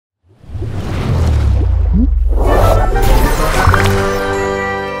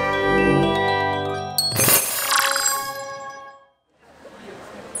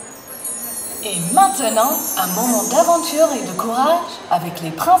maintenant, un moment d'aventure et de courage avec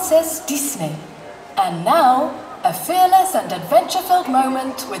les princesses Disney. And now, a fearless and adventure-filled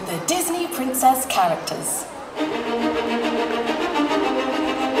moment with the Disney princess characters.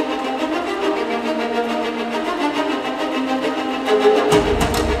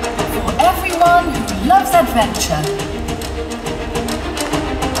 For everyone who loves adventure.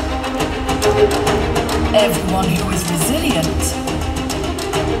 Everyone who is resilient.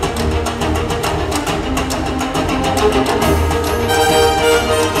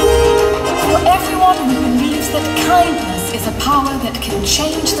 For everyone who believes that kindness is a power that can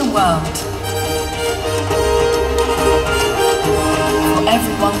change the world. For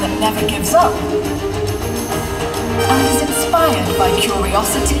everyone that never gives up and is inspired by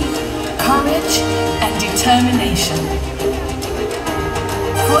curiosity, courage, and determination.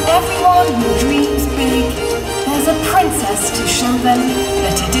 For everyone who dreams big, there's a princess to show them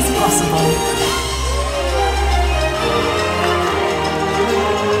that it is possible.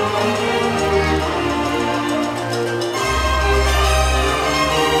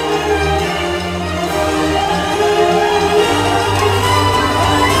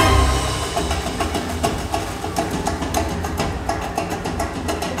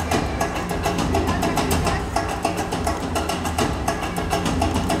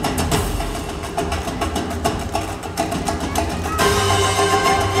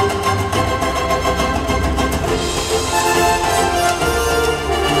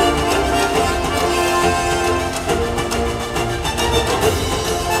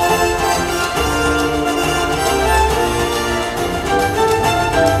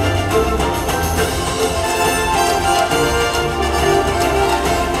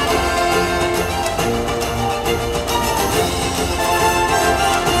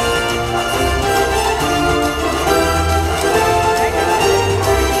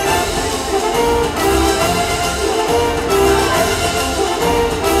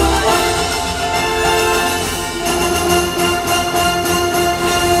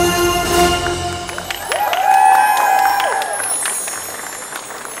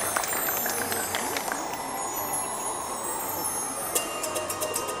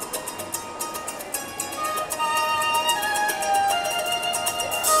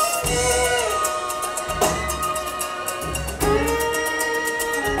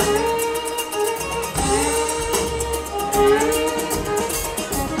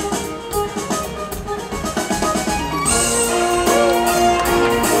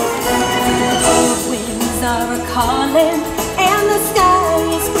 Calling, and the sky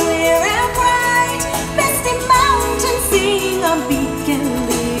is clear and bright. Misty mountains sing a beacon,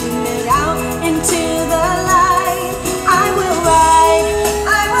 leading it out into the light. I will ride,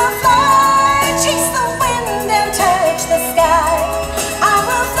 I will fly, chase the wind and touch the sky. I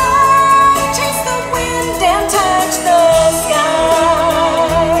will fly, chase the wind and touch the sky.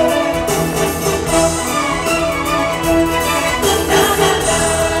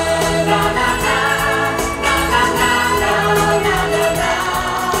 La la la, la la la.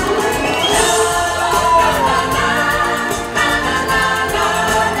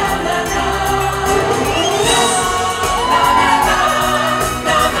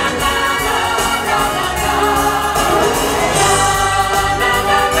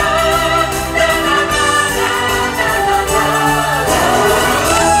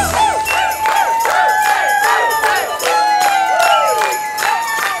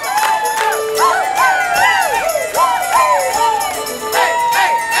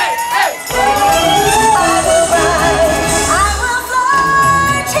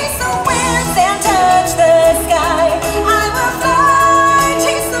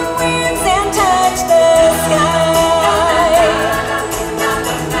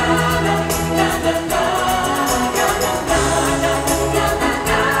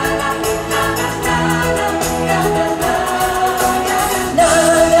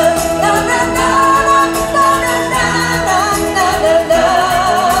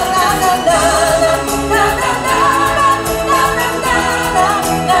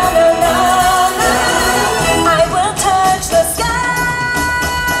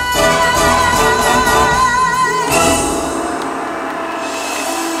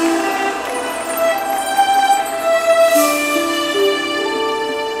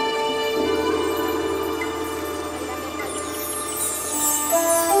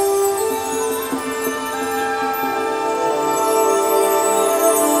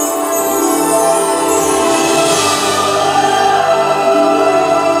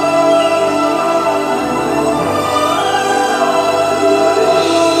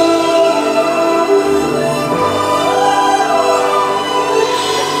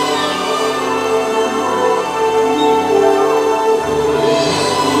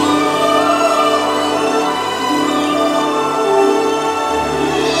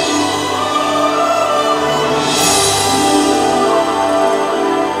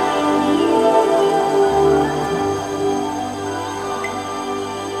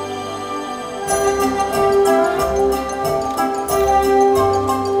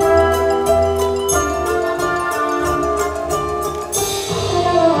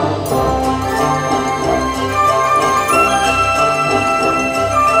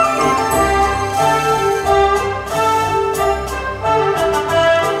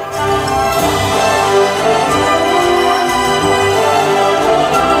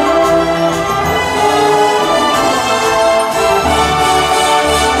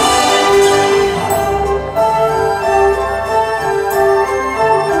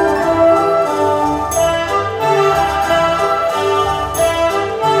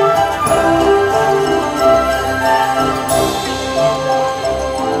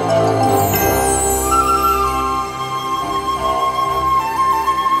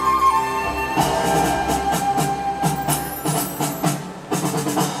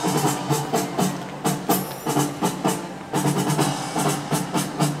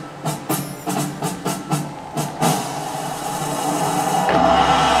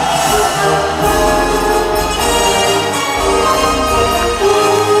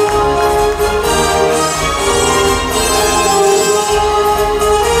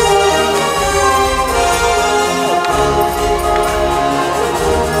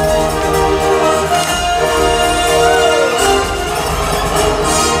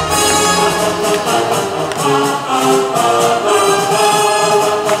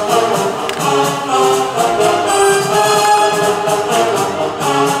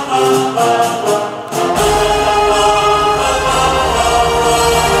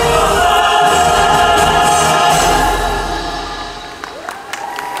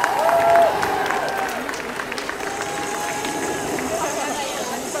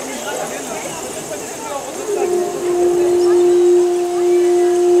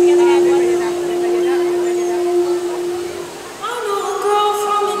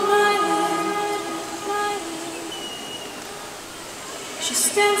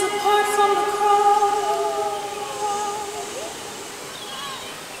 stands apart from the crowd.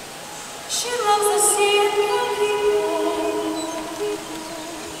 She loves the sea and the people.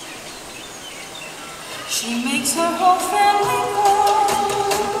 She makes her whole family proud.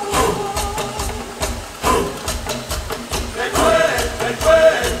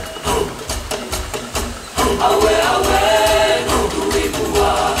 Awe awe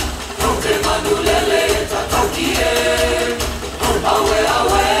nukuibua Tote manulele tatakie Awe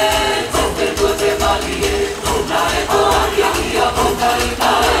awe tote tote malie Nae koake kia bokari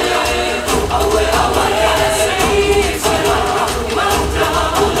nae Awe awe seita Tote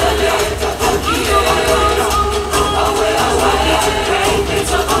manulele tatakie Awe awe tote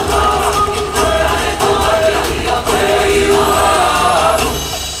tatakie Nae koake kia bokari nae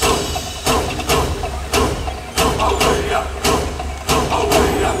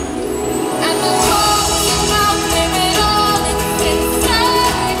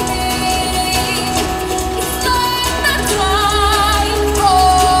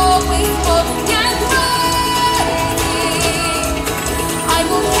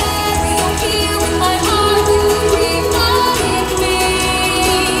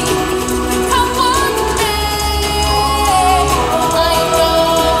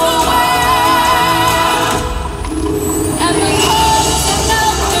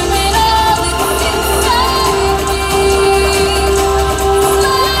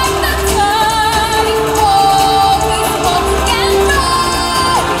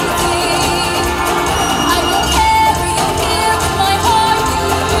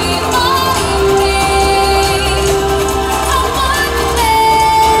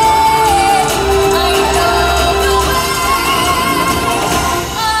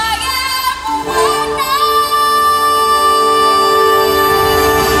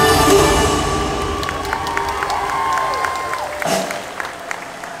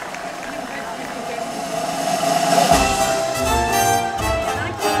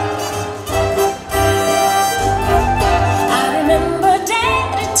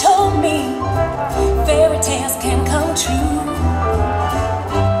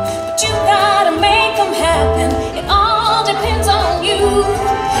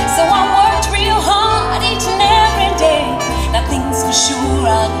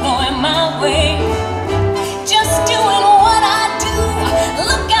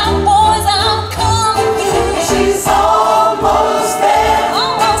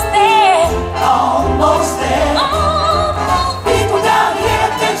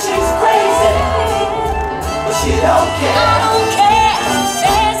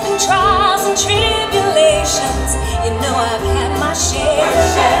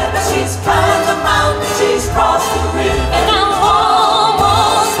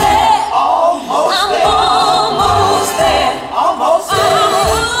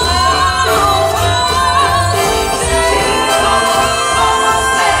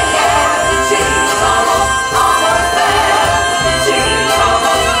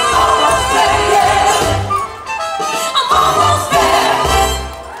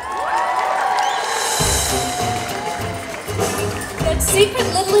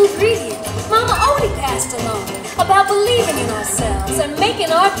about believing in ourselves and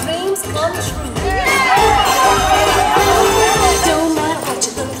making our dreams come true. Don't matter what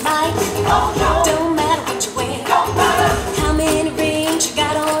you look like, don't matter what you wear, how many rings you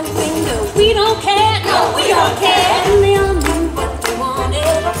got on your finger, we don't care, no, we don't care. And they all knew what they wanted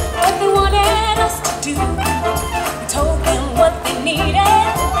us to do. We told them what they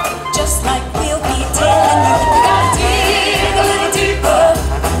needed, just like we'll be telling you. We gotta dig a little deeper.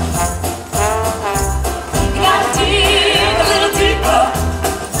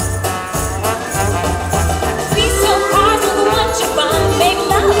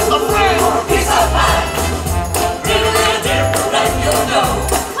 Piece of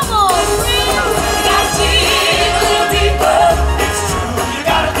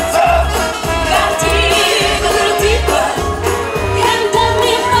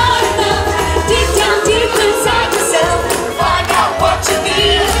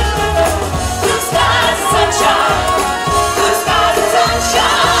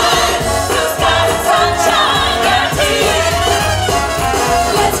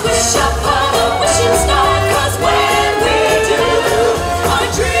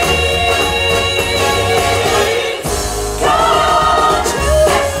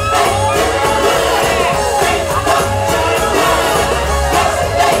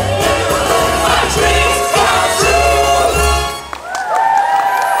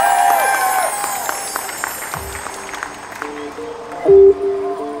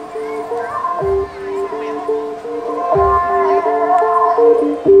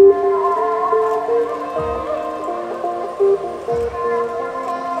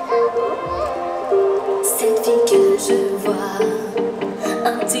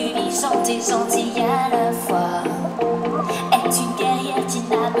et gentille à la fois. Est une guerrière qui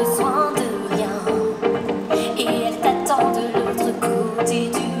n'a besoin de rien. Et elle t'attend de l'autre côté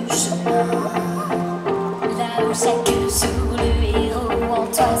du chemin. Là où chaque jour le héros en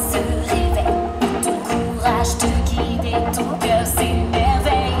toi se réveille, où ton courage te guide et ton cœur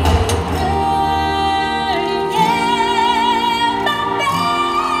s'émerveille.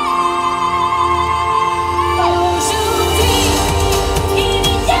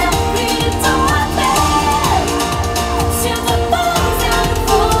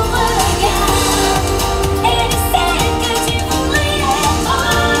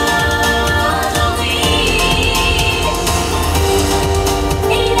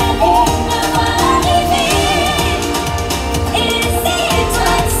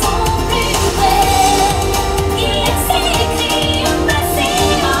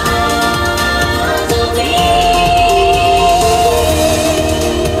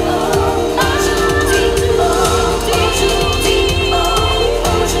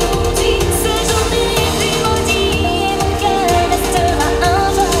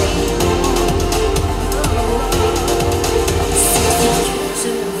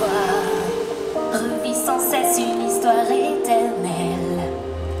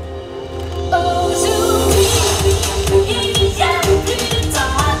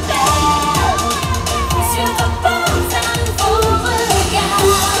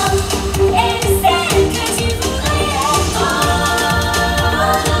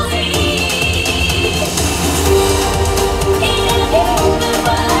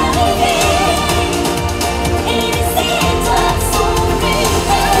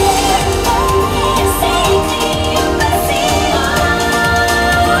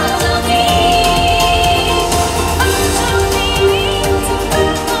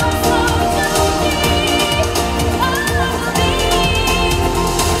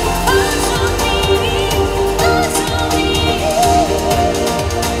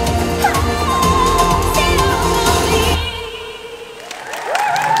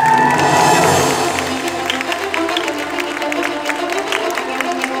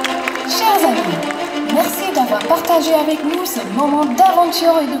 Partagez avec nous ce moment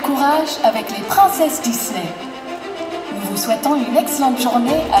d'aventure et de courage avec les princesses Disney. Nous vous souhaitons une excellente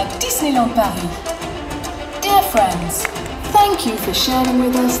journée à Disneyland Paris. Dear friends, thank you for sharing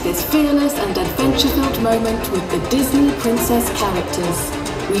with us this fearless and adventure-filled moment with the Disney princess characters.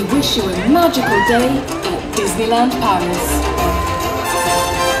 We wish you a magical day at Disneyland Paris.